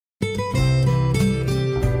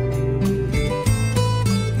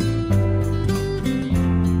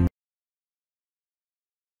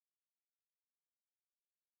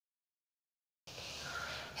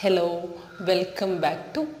Hello, welcome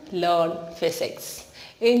back to Learn Physics.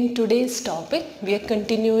 In today's topic, we are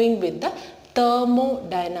continuing with the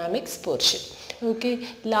thermodynamics portion. Okay,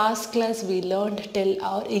 last class we learned till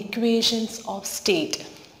our equations of state,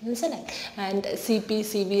 isn't it? And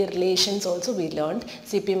CP-CV relations also we learned.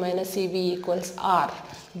 CP minus CV equals R.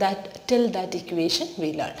 Till that equation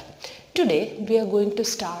we learned. Today we are going to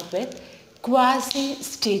start with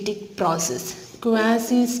quasi-static process.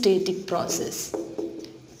 Quasi-static process.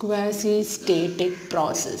 Quasi-static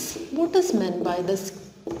process. What is meant by this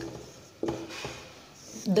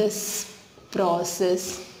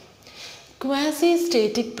process?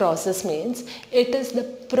 Quasi-static process means it is the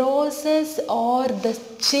process or the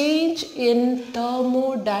change in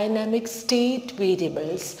thermodynamic state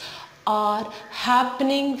variables are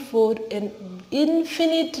happening for an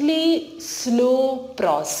infinitely slow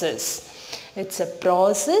process. It's a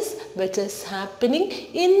process which is happening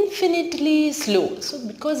infinitely slow. So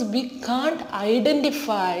because we can't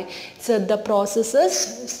identify the processes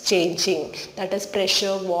is changing, that is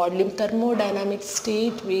pressure, volume, thermodynamic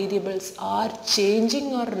state variables are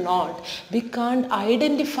changing or not. We can't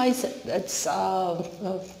identify it's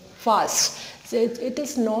fast. So it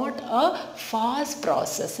is not a fast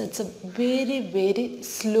process. It's a very, very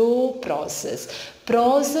slow process.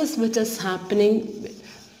 Process which is happening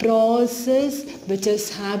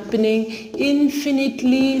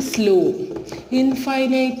infinitely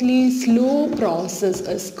slow process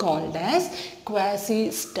is called as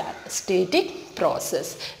quasi-static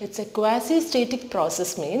process. It's a quasi-static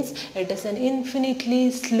process means it is an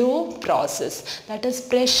infinitely slow process, that is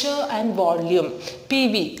pressure and volume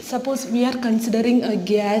PV. Suppose we are considering a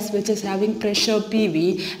gas which is having pressure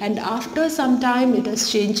PV and after some time it is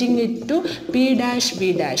changing it to P dash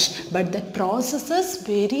V dash, but that process is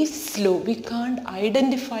very slow. We can't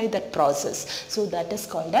identify that process. So that is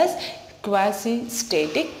called as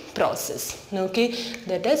quasi-static process. Okay,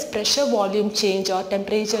 that is pressure, volume change or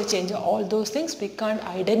temperature change, all those things we can't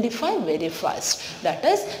identify very fast. That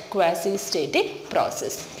is quasi-static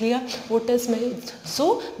process. Clear? What is meant?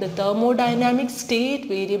 So the thermodynamic state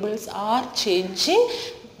variables are changing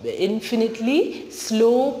infinitely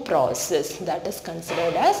slow process, that is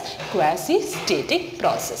considered as quasi-static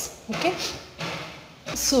process. Okay.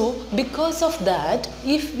 So because of that,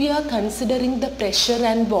 if we are considering the pressure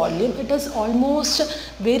and volume, it is almost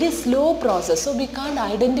very slow process. So we can't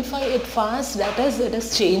identify it fast, that is it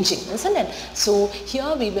is changing, isn't it? So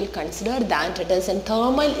here we will consider that it is in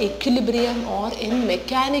thermal equilibrium or in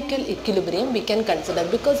mechanical equilibrium we can consider,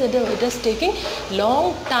 because it is taking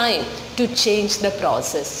long time to change the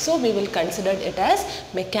process. So we will consider it as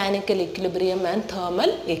mechanical equilibrium and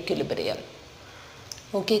thermal equilibrium.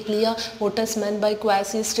 Okay, clear what is meant by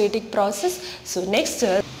quasi-static process? So next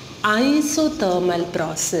is isothermal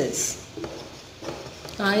process.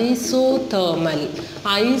 Isothermal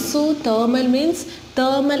means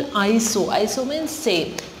thermal iso. Iso means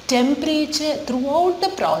same. Temperature throughout the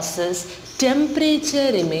process,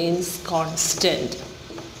 temperature remains constant.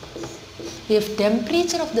 If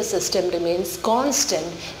temperature of the system remains constant,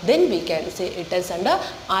 then we can say it is under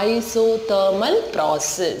isothermal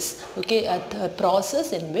process. Okay, a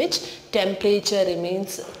process in which temperature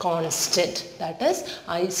remains constant, that is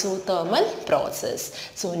isothermal process.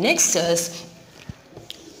 So next is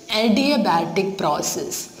adiabatic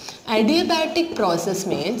process. Adiabatic process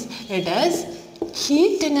means it is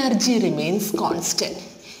heat energy remains constant.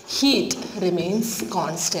 Heat remains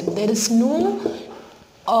constant. There is no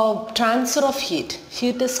transfer of heat.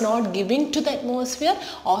 Heat is not giving to the atmosphere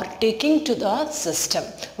or taking to the system.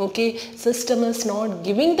 Okay, system is not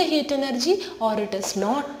giving the heat energy or it is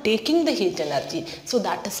not taking the heat energy. So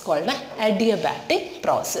that is called an adiabatic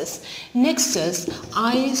process. Next is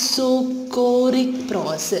isochoric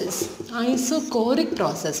process. Isochoric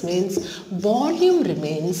process means volume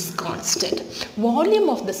remains constant. Volume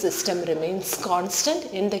of the system remains constant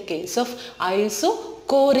in the case of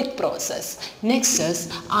isochoric process. Next is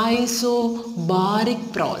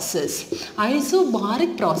isobaric process.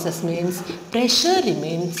 Isobaric process means pressure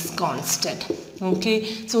remains constant. Okay,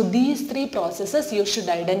 so these three processes you should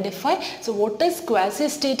identify. So what is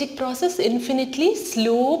quasi-static process? Infinitely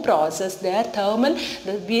slow process. They are thermal.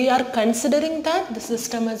 We are considering that the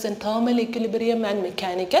system is in thermal equilibrium and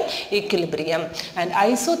mechanical equilibrium. And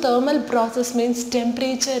isothermal process means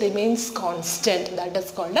temperature remains constant. That is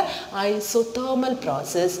called a isothermal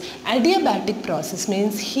process. Adiabatic process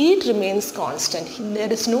means heat remains constant.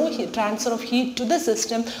 There is no transfer of heat to the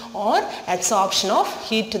system or absorption of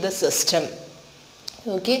heat to the system.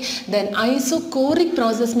 Okay, then isochoric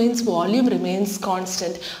process means volume remains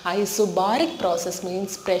constant. Isobaric process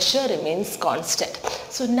means pressure remains constant.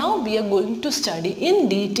 So now we are going to study in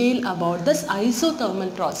detail about this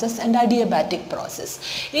isothermal process and adiabatic process.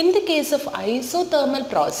 In the case of isothermal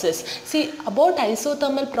process, see about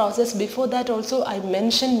isothermal process, before that also I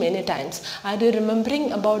mentioned many times. Are you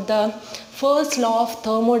remembering about the first law of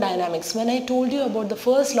thermodynamics? When I told you about the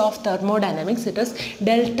first law of thermodynamics, it is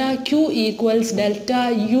delta Q equals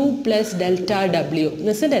delta U plus delta W,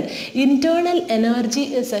 isn't it? Internal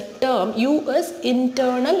energy is a term, U is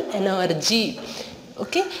internal energy.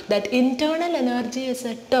 Okay, that internal energy is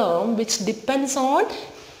a term which depends on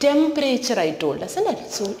temperature, I told, isn't it?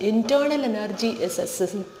 So internal energy is a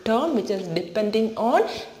term which is depending on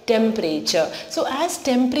temperature. So as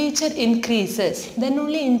temperature increases, then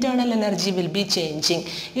only internal energy will be changing.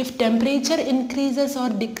 If temperature increases or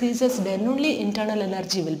decreases, then only internal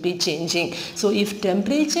energy will be changing. So if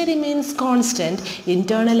temperature remains constant,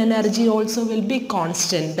 internal energy also will be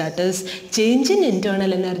constant. That is, change in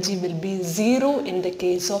internal energy will be zero in the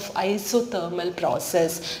case of isothermal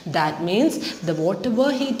process. That means the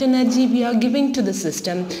whatever heat energy we are giving to the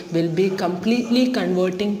system will be completely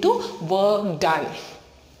converting to work done.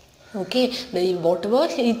 Okay, the whatever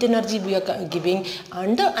heat energy we are giving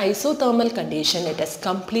under isothermal condition, it is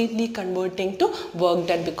completely converting to work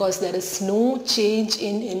done, because there is no change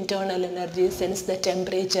in internal energy since the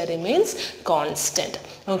temperature remains constant.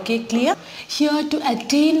 Okay, clear? Here, to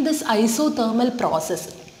attain this isothermal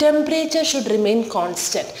process, temperature should remain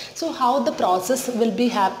constant. So how the process will be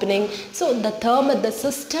happening? So the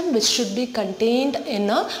system which should be contained in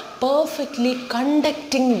a perfectly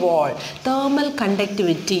conducting wall, thermal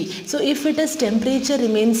conductivity. So if it is temperature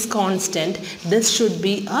remains constant, this should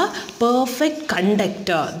be a perfect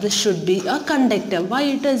conductor. This should be a conductor. Why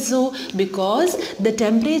it is so? Because the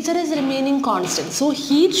temperature is remaining constant. So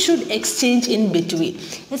heat should exchange in between,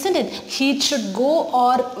 isn't it? Heat should go,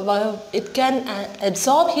 or it can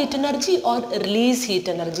absorb heat energy or release heat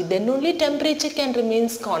energy. Then only temperature can remain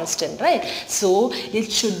constant, right? So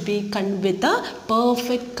it should be with a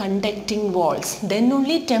perfect conducting walls. Then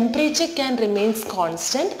only temperature can remain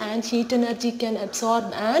constant and heat energy can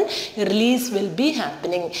absorb and release will be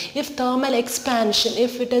happening. If thermal expansion,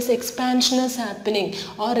 if it is expansion is happening,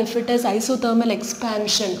 or if it is isothermal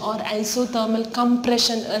expansion or isothermal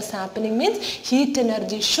compression is happening, means heat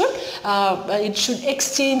energy should it should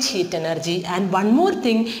exchange heat energy. And one more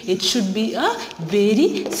thing, it should be a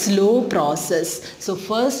very slow process. So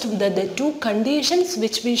first the two conditions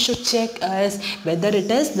which we should check is whether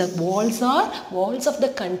it is the walls of the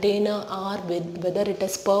container are whether it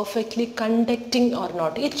is perfectly conducting or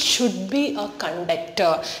not. It should be a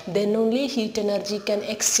conductor. Then only heat energy can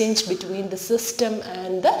exchange between the system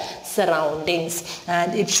and the surroundings.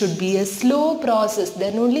 And it should be a slow process.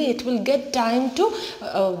 Then only it will get time to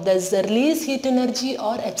release heat energy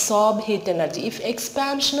or absorb heat energy. If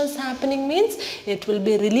expansion is happening, means it will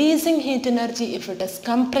be releasing heat energy. If it is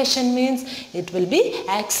compression, means it will be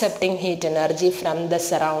accepting heat energy from the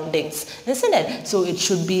surroundings, isn't it? So it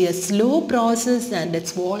should be a slow process and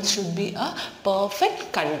its wall should be a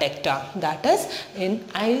perfect conductor. That is in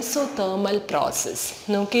isothermal process.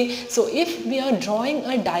 Okay, so if we are drawing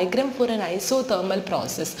a diagram for an isothermal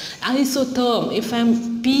process, isotherm, if I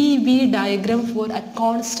am PV diagram for a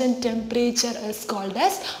constant temperature is called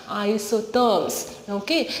as isotherms.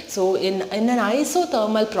 Okay, so in an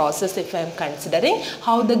isothermal process, if I am considering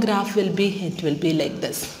how the graph will be, it will be like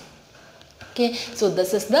this. Okay, so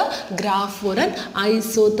this is the graph for an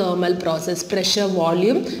isothermal process. Pressure,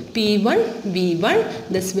 volume, P1, V1,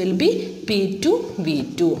 this will be P2,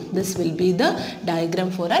 V2. This will be the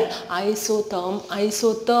diagram for an isotherm.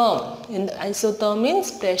 In the isotherm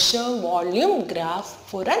means pressure, volume, graph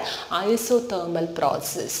for an isothermal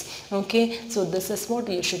process. Okay, so this is what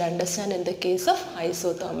you should understand in the case of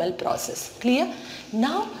isothermal process. Clear?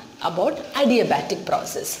 Now about adiabatic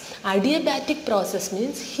process. Adiabatic process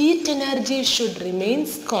means heat energy should remain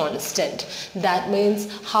constant. That means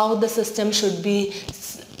how the system should be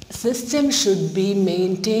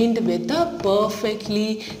maintained with a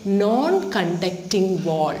perfectly non-conducting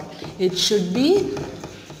wall. It should be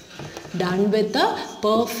done with a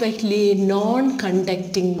perfectly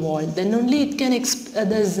non-conducting wall. Then only it can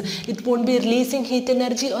it won't be releasing heat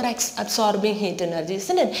energy or absorbing heat energy,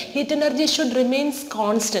 isn't it? Heat energy should remain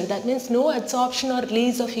constant. That means no absorption or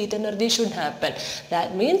release of heat energy should happen.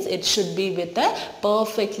 That means it should be with a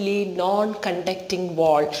perfectly non-conducting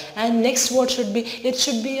wall. And next what should be? It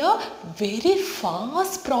should be a very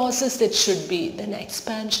fast process. It should be. Then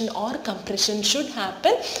expansion or compression should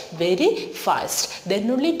happen very fast. Then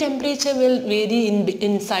only temperature will vary in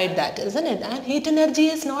inside that, isn't it? And heat energy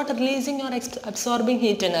is not releasing or absorbing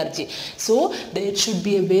heat energy. So it should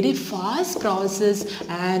be a very fast process,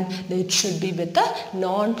 and it should be with a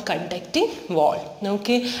non-conducting wall.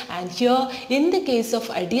 Okay, and here in the case of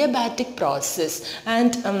adiabatic process,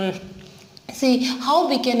 and see how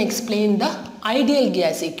we can explain the ideal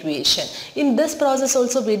gas equation. In this process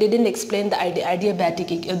also we didn't explain the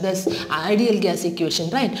this ideal gas equation,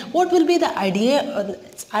 right? What will be the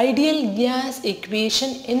ideal gas equation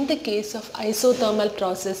in the case of isothermal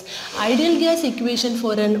process? Ideal gas equation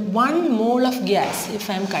for 1 mole of gas, if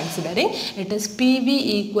I am considering, it is PV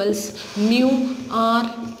equals mu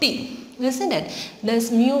RT. Isn't it?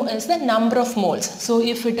 This mu is the number of moles. So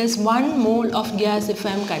if it is 1 mole of gas, if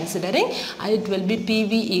I am considering, it will be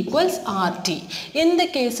PV equals RT. In the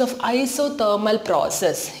case of isothermal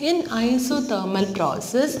process, in isothermal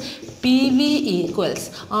process, PV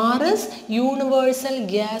equals R is universal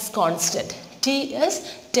gas constant, T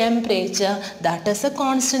is temperature, that is a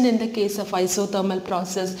constant in the case of isothermal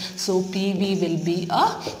process. So PV will be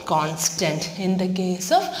a constant in the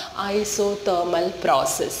case of isothermal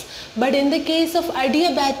process. But in the case of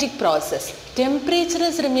adiabatic process, temperature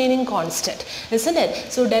is remaining constant, isn't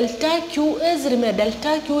it? So delta Q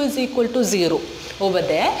is equal to 0 over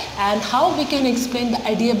there. And how we can explain the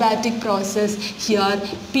adiabatic process? Here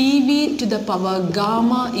PV to the power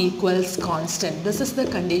gamma equals constant. This is the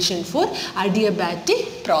condition for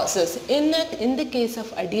adiabatic process. In the case of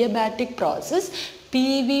adiabatic process,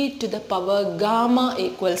 PV to the power gamma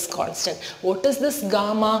equals constant. What is this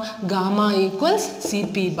gamma? Gamma equals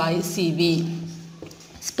Cp by Cv.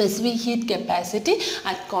 Specific heat capacity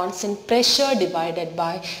at constant pressure divided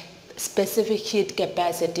by specific heat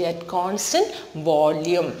capacity at constant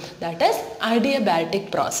volume. That is adiabatic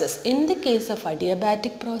process. In the case of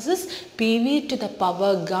adiabatic process, PV to the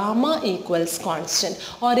power gamma equals constant,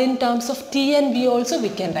 or in terms of T and V also we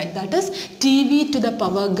can write, that is TV to the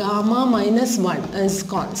power gamma minus 1 is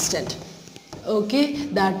constant. Okay,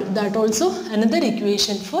 that also another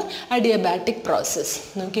equation for adiabatic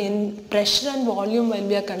process. Okay, in pressure and volume, when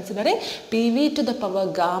we are considering, PV to the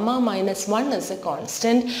power gamma minus 1 is a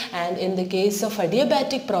constant, and in the case of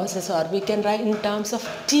adiabatic process, or we can write in terms of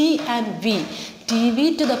T and V,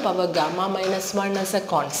 TV to the power gamma minus 1 is a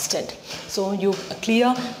constant. So you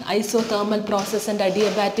clear isothermal process and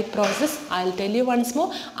adiabatic process. I'll tell you once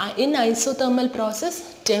more. In isothermal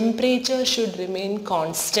process, temperature should remain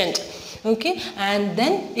constant. Okay, and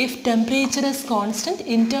then if temperature is constant,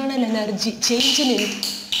 internal energy change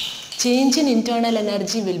in internal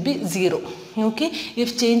energy will be 0. Okay,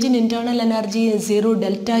 if change in internal energy is 0,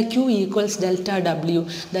 delta Q equals delta W.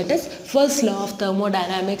 That is, first law of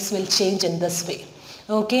thermodynamics will change in this way.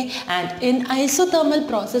 Okay, and in isothermal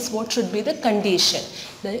process, what should be the condition?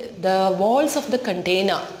 The walls of the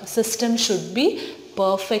container system should be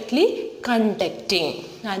perfectly conducting,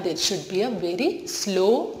 and it should be a very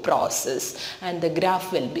slow process, and the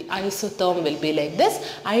graph will be, isotherm will be like this.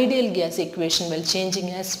 Ideal gas equation will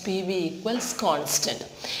changing as PV equals constant.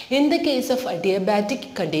 In the case of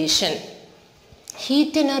adiabatic condition,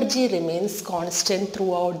 heat energy remains constant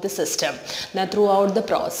throughout the system, throughout the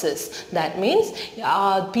process. That means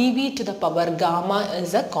PV to the power gamma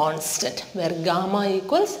is a constant, where gamma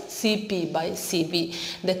equals Cp by Cv.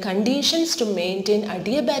 The conditions to maintain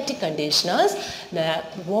adiabatic conditioners, the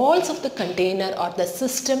walls of the container or the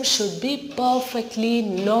system should be perfectly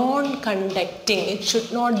non-conducting. It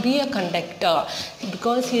should not be a conductor,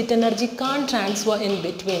 because heat energy can't transfer in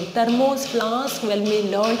between. Thermos flask, when we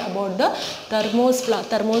learned about the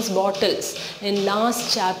thermos bottles in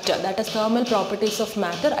last chapter, that is thermal properties of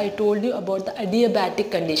matter, I told you about the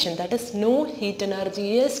adiabatic condition, that is no heat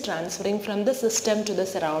energy is transferring from the system to the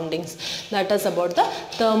surroundings. That is about the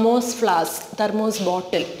thermos flask, thermos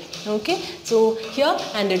bottle. Okay, so here,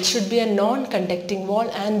 and it should be a non-conducting wall,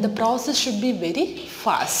 and the process should be very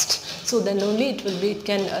fast. So then only it will be,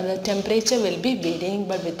 the temperature will be varying,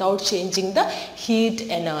 but without changing the heat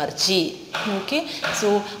energy. Okay,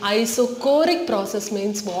 so isochoric process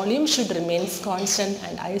means volume should remain constant,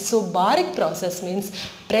 and isobaric process means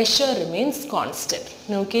pressure remains constant.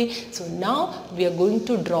 Okay, so now we are going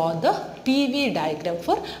to draw the PV diagram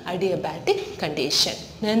for adiabatic condition,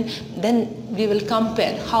 and then we will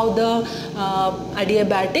compare how the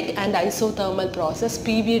adiabatic and isothermal process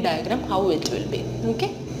PV diagram, how it will be.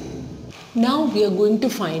 Okay, now we are going to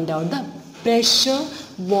find out the pressure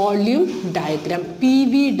volume diagram,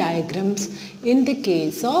 PV diagrams, in the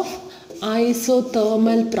case of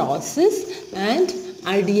isothermal process and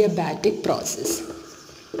adiabatic process.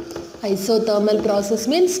 Isothermal process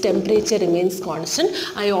means temperature remains constant.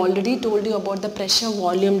 I already told you about the pressure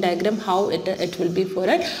volume diagram, how it will be for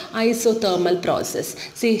an isothermal process.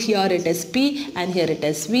 See, here it is P and here it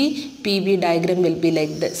is V. PV diagram will be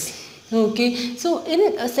like this. Okay, so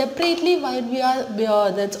in separately while we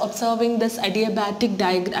are that's observing this adiabatic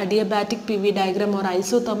PV diagram or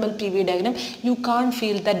isothermal PV diagram, you can't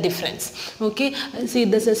feel the difference. Okay, see,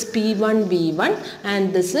 this is P1 V1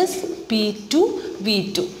 and this is P2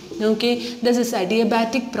 V2. Okay, this is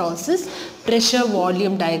adiabatic process. Pressure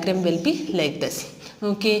volume diagram will be like this.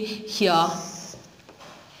 Okay, here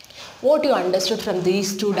what you understood from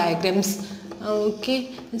these two diagrams.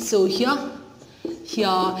 Okay, so here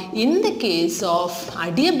in the case of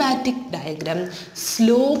adiabatic diagram,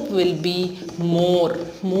 slope will be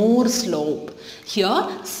more slope. Here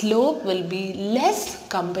slope will be less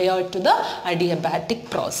compared to the adiabatic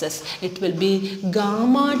process. It will be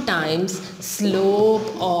gamma times slope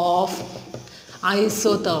of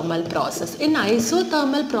isothermal process. In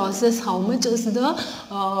isothermal process, how much is the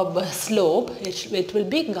slope? It will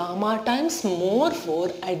be gamma times more for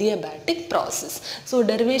adiabatic process. So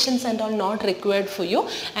derivations and all not required for you.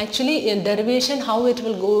 Actually in derivation how it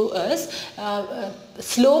will go is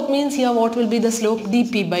slope means here what will be the slope?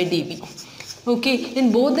 dP by dV. Okay,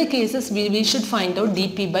 in both the cases we should find out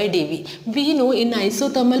dP by dV. We know in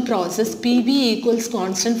isothermal process PV equals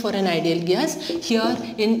constant for an ideal gas. Here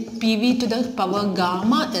in PV to the power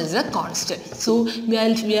gamma is a constant. So we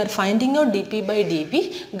are finding out dP by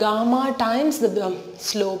dV, gamma times the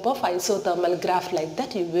slope of isothermal graph, like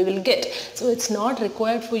that we will get. So it's not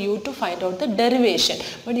required for you to find out the derivation,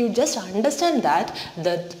 but you just understand that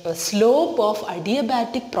the slope of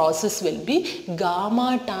adiabatic process will be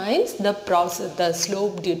gamma times the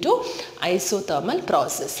slope due to isothermal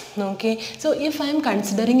process. Okay, so if I am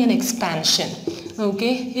considering an expansion,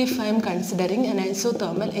 okay, if I am considering an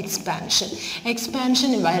isothermal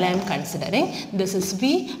expansion while I am considering, this is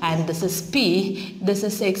V and this is P, this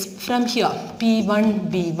is X from here P1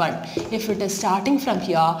 V1. If it is starting from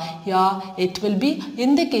here, it will be,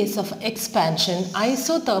 in the case of expansion,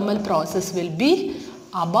 isothermal process will be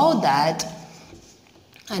above that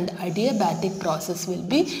and adiabatic process will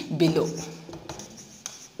be below.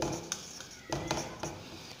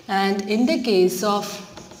 And in the case of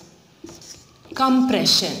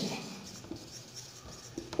compression,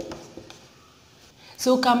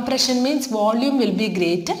 so compression means volume will be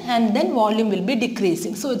greater and then volume will be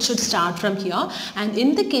decreasing. So it should start from here. And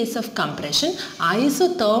in the case of compression,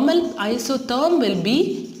 isotherm will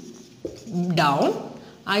be down,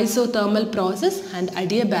 isothermal process and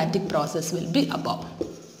adiabatic process will be above.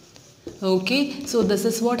 Okay, so this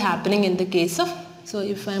is what happening in the case of, so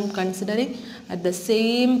if I am considering at the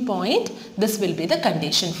same point, this will be the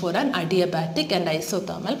condition for an adiabatic and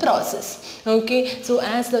isothermal process. Okay, so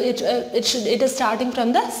as it is starting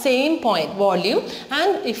from the same point, volume,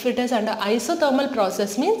 and if it is under isothermal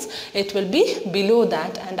process means it will be below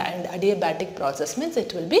that, and adiabatic process means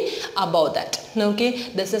it will be above that. Okay,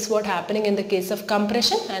 this is what happening in the case of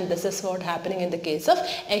compression and this is what happening in the case of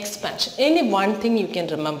expansion. Any one thing you can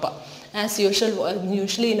remember. As usual,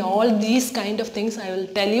 usually in all these kind of things I will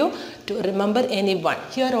tell you to remember any one.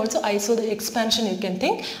 Here also the expansion you can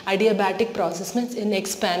think adiabatic process means in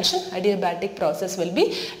expansion adiabatic process will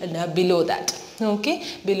be below that. Okay,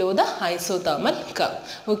 below the isothermal curve.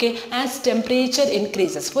 Okay, as temperature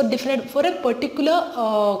increases for a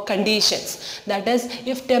particular conditions, that is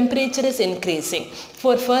if temperature is increasing,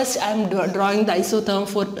 for first I am drawing the isotherm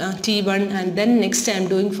for T1 and then next I am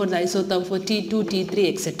doing for the isotherm for T2,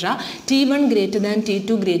 T3 etc. T1 greater than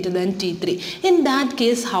T2 greater than T3. In that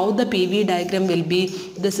case how the PV diagram will be,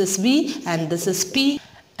 this is V and this is P.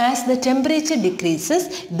 As the temperature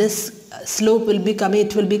decreases, this slope will be coming,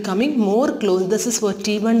 it will be coming more close. This is for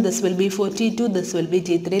T1, this will be for T2, this will be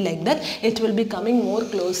T3, like that. It will be coming more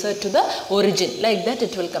closer to the origin, like that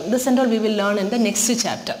it will come. This and all we will learn in the next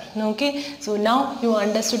chapter. Okay, so now you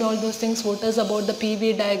understood all those things, what is about the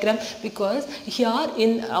PV diagram, because here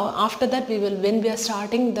in after that we will, when we are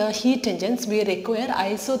starting the heat engines, we require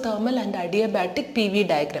isothermal and adiabatic PV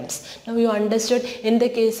diagrams. Now you understood in the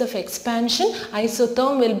case of expansion,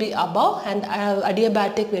 isotherm will be above and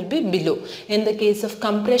adiabatic will be below. In the case of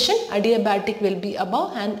compression, adiabatic will be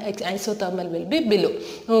above and isothermal will be below.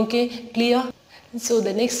 Okay, clear? So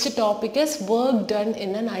the next topic is work done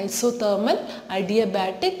in an isothermal,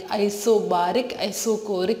 adiabatic, isobaric,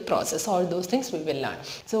 isochoric process. All those things we will learn.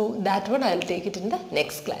 So that one I will take it in the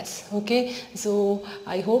next class. Okay. So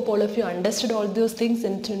I hope all of you understood all those things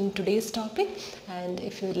in today's topic. And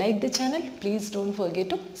if you like the channel, please don't forget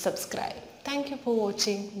to subscribe. Thank you for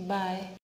watching. Bye.